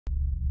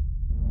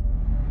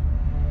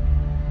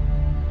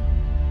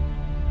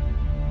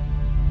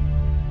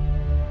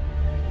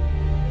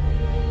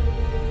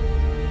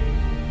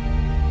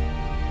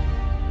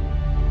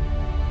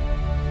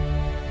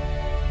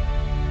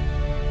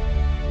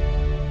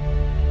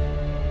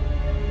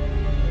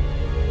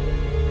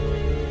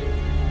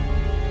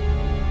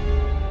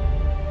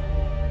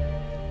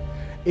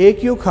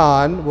A.Q.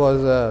 Khan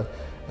was a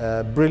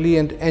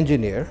brilliant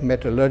engineer,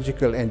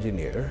 metallurgical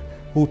engineer,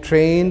 who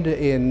trained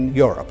in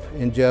Europe,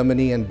 in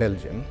Germany and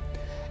Belgium.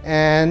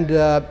 And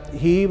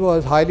he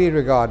was highly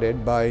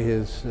regarded by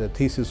his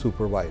thesis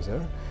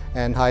supervisor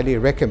and highly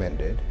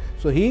recommended.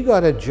 So he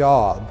got a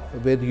job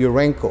with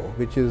Urenco,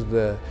 which is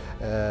the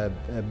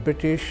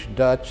British,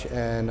 Dutch,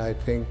 and I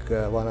think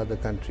one other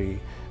country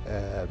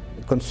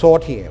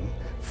consortium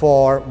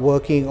for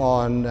working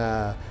on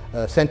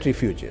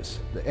centrifuges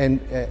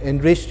and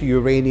enriched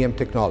uranium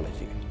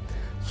technology.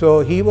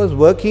 So he was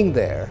working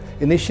there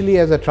initially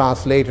as a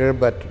translator,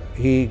 but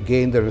he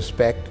gained the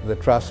respect, the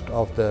trust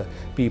of the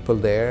people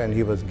there, and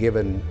he was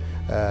given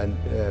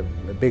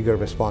bigger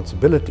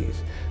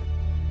responsibilities.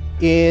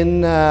 He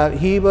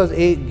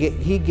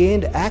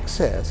gained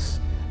access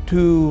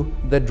to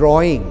the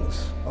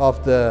drawings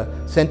of the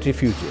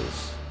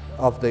centrifuges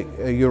of the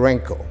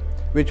Urenco,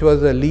 which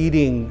was a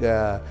leading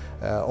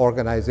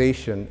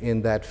organization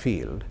in that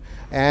field.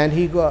 And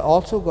he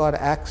also got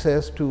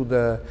access to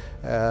the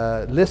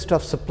list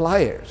of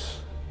suppliers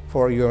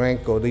for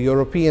Urenco, the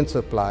European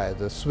suppliers,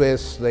 the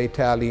Swiss, the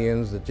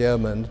Italians, the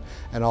Germans,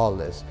 and all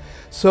this.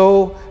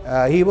 So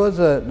he was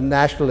a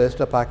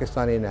nationalist, a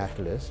Pakistani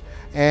nationalist.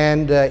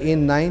 And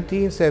in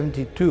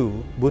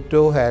 1972,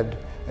 Bhutto had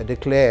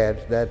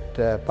declared that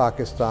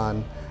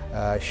Pakistan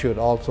should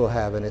also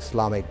have an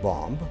Islamic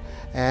bomb.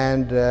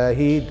 And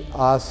he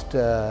asked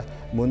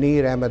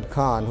Munir Ahmed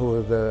Khan, who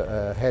was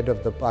the head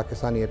of the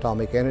Pakistani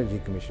Atomic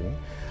Energy Commission,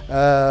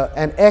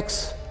 an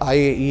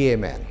ex-IAEA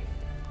man.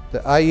 The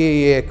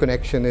IAEA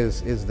connection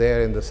is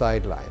there in the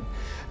sideline,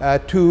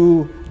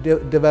 to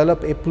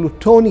develop a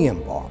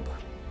plutonium bomb.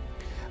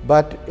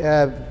 But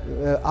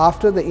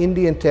after the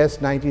Indian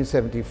test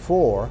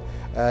 1974,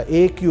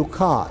 A.Q.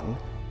 Khan,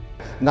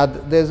 now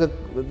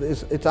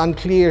it's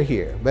unclear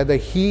here whether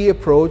he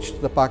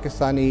approached the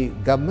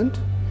Pakistani government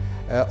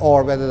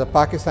or whether the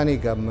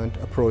Pakistani government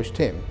approached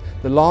him.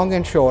 The long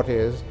and short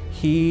is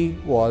he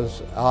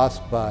was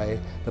asked by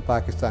the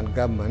Pakistan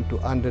government to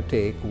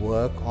undertake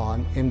work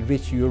on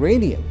enriched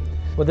uranium.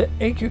 Well, the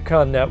A.Q.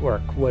 Khan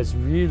network was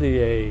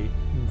really a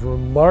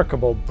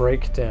remarkable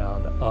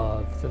breakdown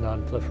of the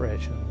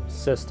non-proliferation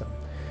system.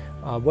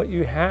 What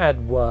you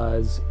had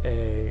was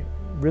a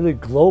really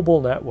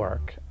global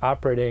network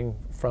operating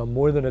from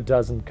more than a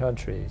dozen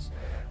countries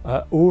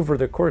over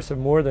the course of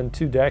more than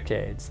 2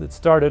 decades that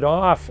started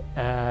off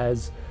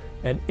as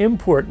an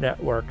import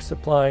network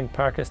supplying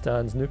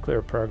Pakistan's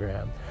nuclear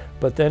program,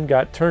 but then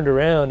got turned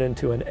around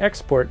into an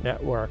export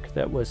network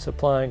that was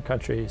supplying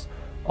countries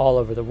all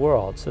over the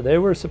world. So they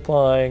were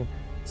supplying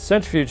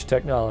centrifuge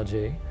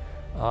technology,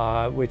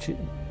 which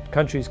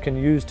countries can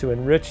use to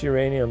enrich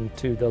uranium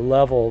to the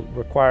level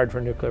required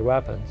for nuclear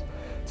weapons.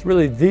 It's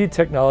really the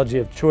technology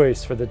of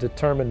choice for the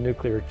determined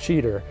nuclear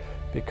cheater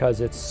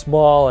because it's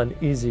small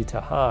and easy to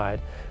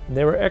hide. And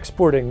they were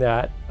exporting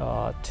that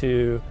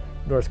to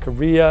North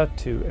Korea,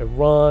 to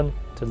Iran,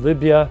 to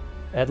Libya,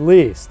 at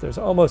least. There's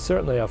almost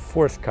certainly a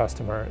 4th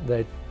customer.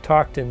 They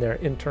talked in their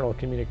internal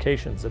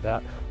communications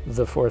about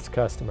the 4th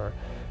customer.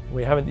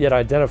 We haven't yet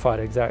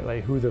identified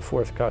exactly who the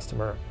 4th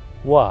customer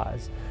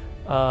was.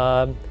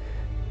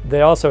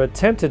 They also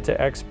attempted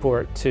to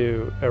export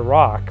to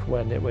Iraq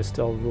when it was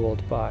still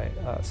ruled by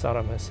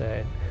Saddam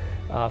Hussein.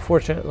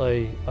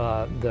 Fortunately,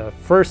 the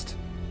first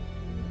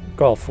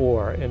Gulf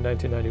War in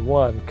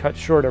 1991 cut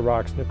short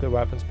Iraq's nuclear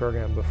weapons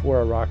program before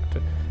Iraq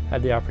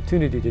had the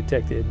opportunity to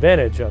take the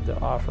advantage of the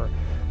offer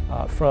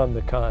from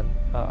the Khan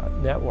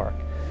network.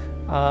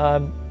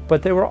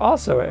 But they were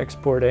also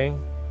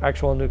exporting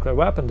actual nuclear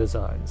weapon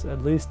designs,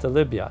 at least to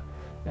Libya,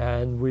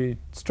 and we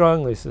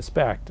strongly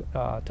suspect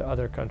to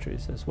other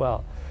countries as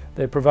well.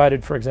 They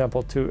provided, for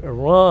example, to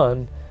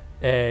Iran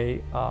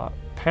a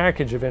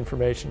package of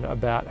information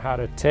about how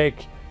to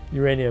take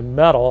uranium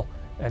metal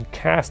and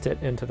cast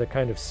it into the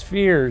kind of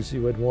spheres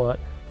you would want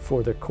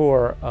for the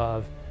core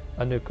of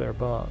a nuclear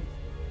bomb.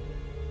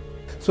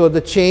 So the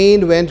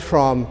chain went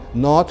from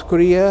North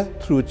Korea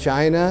through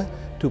China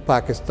to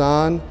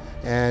Pakistan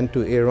and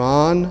to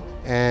Iran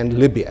and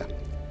Libya,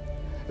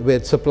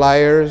 with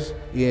suppliers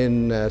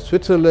in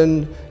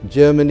Switzerland,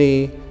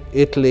 Germany,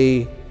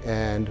 Italy,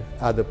 and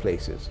other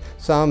places.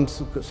 Some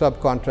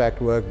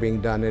subcontract work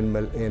being done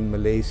in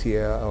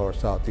Malaysia or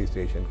Southeast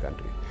Asian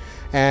countries.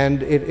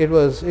 And it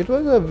was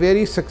a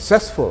very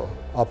successful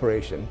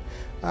operation.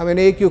 I mean,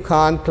 A.Q.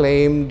 Khan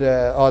claimed,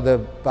 or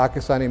the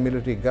Pakistani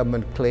military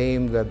government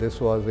claimed that this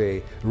was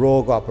a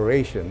rogue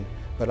operation,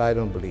 but I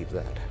don't believe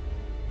that.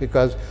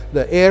 Because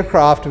the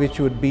aircraft which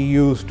would be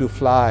used to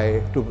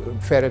fly, to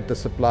ferret the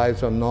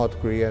supplies from North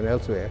Korea and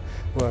elsewhere,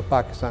 were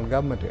Pakistan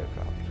government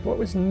aircraft. What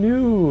was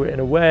new in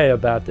a way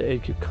about the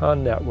A.Q.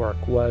 Khan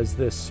network was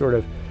this sort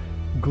of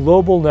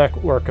global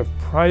network of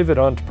private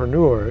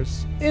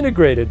entrepreneurs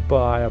integrated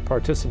by a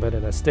participant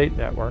in a state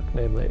network,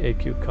 namely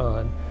A.Q.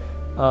 Khan,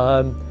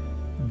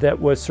 that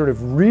was sort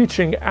of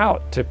reaching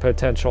out to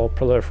potential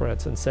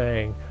proliferants and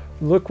saying,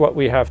 look what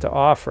we have to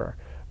offer,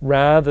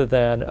 rather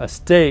than a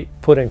state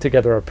putting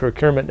together a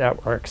procurement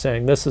network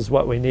saying this is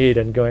what we need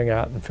and going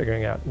out and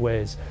figuring out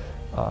ways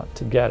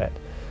to get it.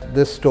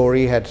 This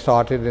story had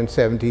started in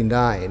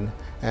 '79,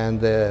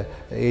 and the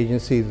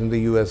agencies in the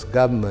U.S.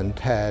 government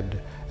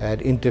had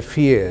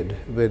interfered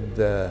with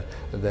the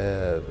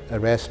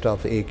arrest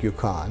of A.Q.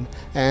 Khan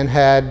and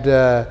had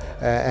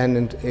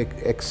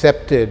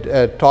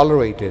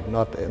tolerated,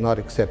 not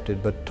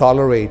accepted, but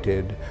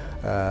tolerated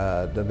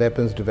the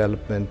weapons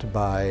development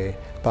by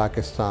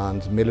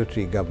Pakistan's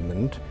military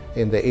government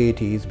in the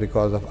 80s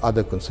because of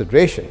other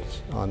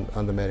considerations on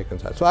the American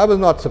side. So I was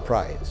not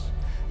surprised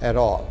at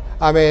all.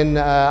 I mean,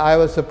 I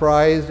was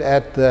surprised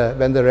at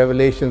when the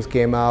revelations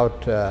came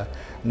out,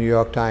 New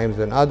York Times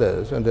and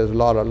others, and there's a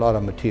lot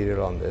of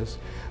material on this,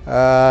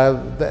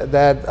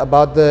 that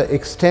about the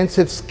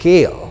extensive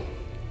scale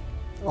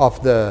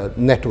of the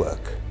network.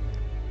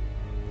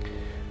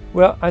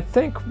 Well, I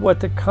think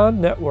what the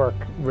Khan network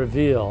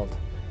revealed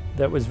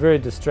that was very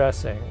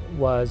distressing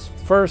was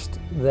first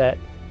that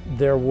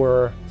there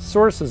were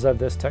sources of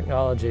this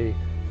technology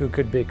who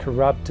could be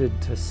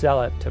corrupted to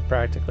sell it to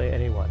practically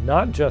anyone,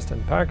 not just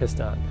in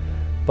Pakistan,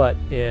 but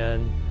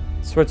in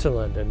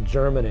Switzerland and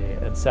Germany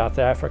and South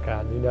Africa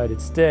and the United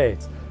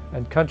States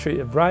and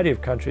a variety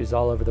of countries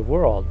all over the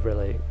world,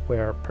 really,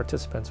 where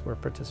participants were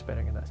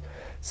participating in this.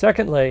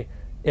 Secondly,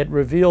 it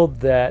revealed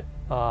that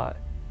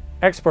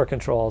export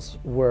controls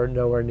were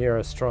nowhere near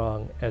as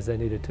strong as they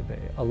needed to be.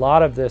 A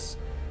lot of this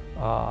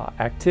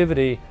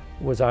activity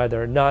was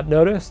either not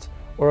noticed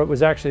or it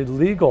was actually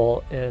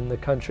legal in the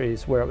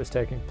countries where it was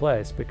taking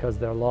place because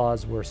their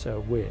laws were so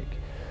weak.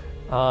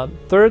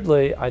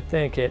 Thirdly, I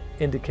think it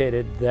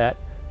indicated that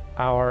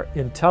our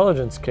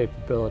intelligence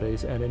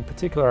capabilities, and in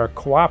particular our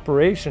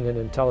cooperation in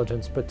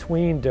intelligence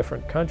between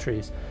different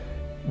countries,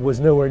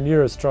 was nowhere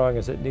near as strong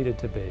as it needed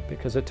to be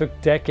because it took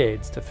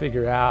decades to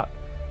figure out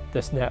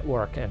this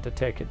network and to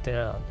take it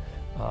down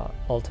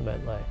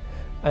ultimately.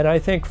 And I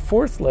think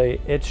fourthly,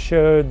 it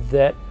showed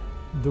that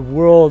the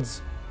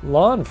world's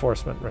law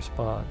enforcement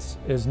response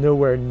is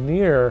nowhere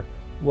near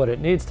what it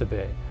needs to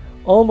be.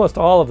 Almost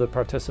all of the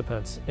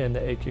participants in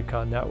the A.Q.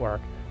 Khan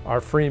network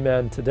are free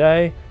men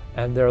today,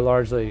 and they're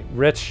largely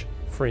rich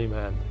free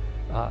men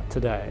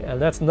today.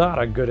 And that's not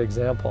a good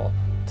example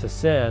to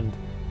send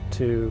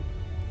to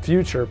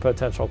future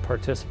potential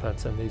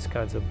participants in these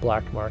kinds of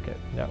black market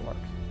networks.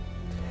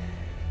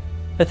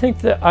 I think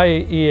the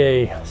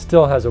IAEA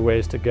still has a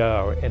ways to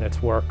go in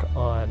its work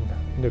on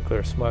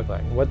nuclear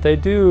smuggling. What they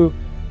do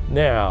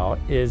now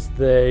is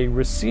they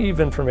receive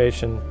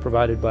information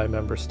provided by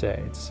member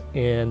states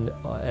and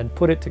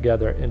put it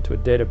together into a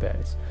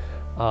database,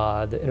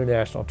 the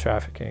International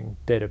Trafficking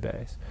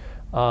Database.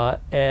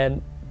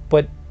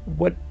 But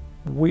what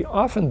we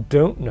often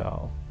don't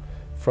know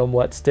from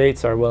what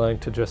states are willing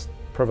to just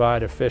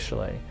provide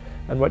officially,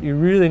 and what you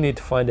really need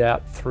to find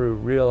out through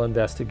real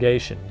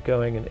investigation,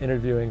 going and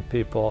interviewing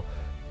people,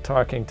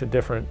 talking to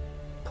different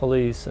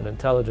police and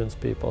intelligence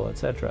people,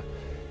 etc.,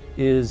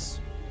 is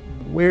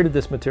where did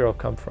this material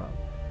come from?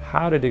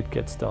 How did it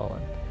get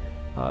stolen?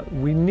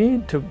 We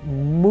need to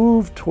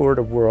move toward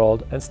a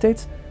world, and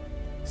states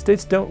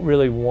don't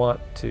really want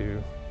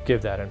to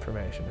give that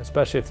information,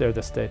 especially if they're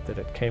the state that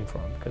it came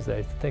from, because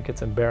they think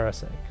it's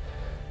embarrassing.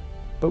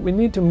 But we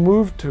need to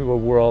move to a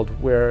world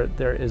where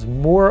there is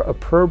more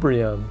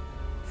opprobrium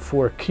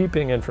for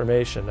keeping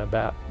information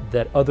about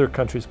that other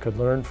countries could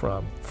learn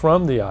from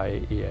the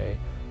IAEA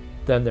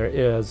than there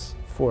is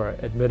for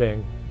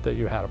admitting that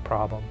you had a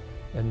problem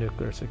in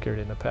nuclear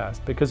security in the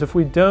past. Because if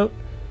we don't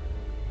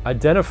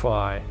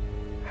identify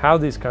how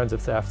these kinds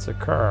of thefts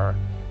occur,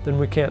 then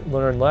we can't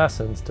learn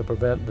lessons to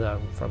prevent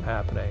them from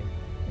happening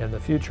in the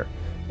future.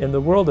 In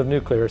the world of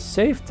nuclear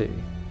safety,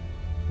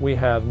 we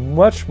have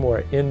much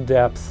more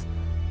in-depth,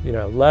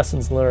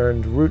 lessons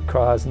learned, root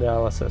cause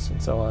analysis,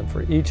 and so on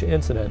for each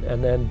incident,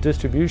 and then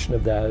distribution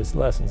of that as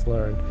lessons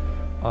learned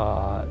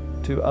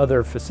to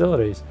other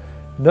facilities.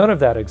 None of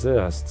that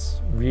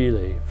exists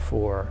really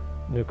for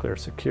nuclear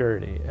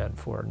security and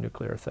for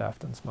nuclear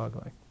theft and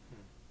smuggling.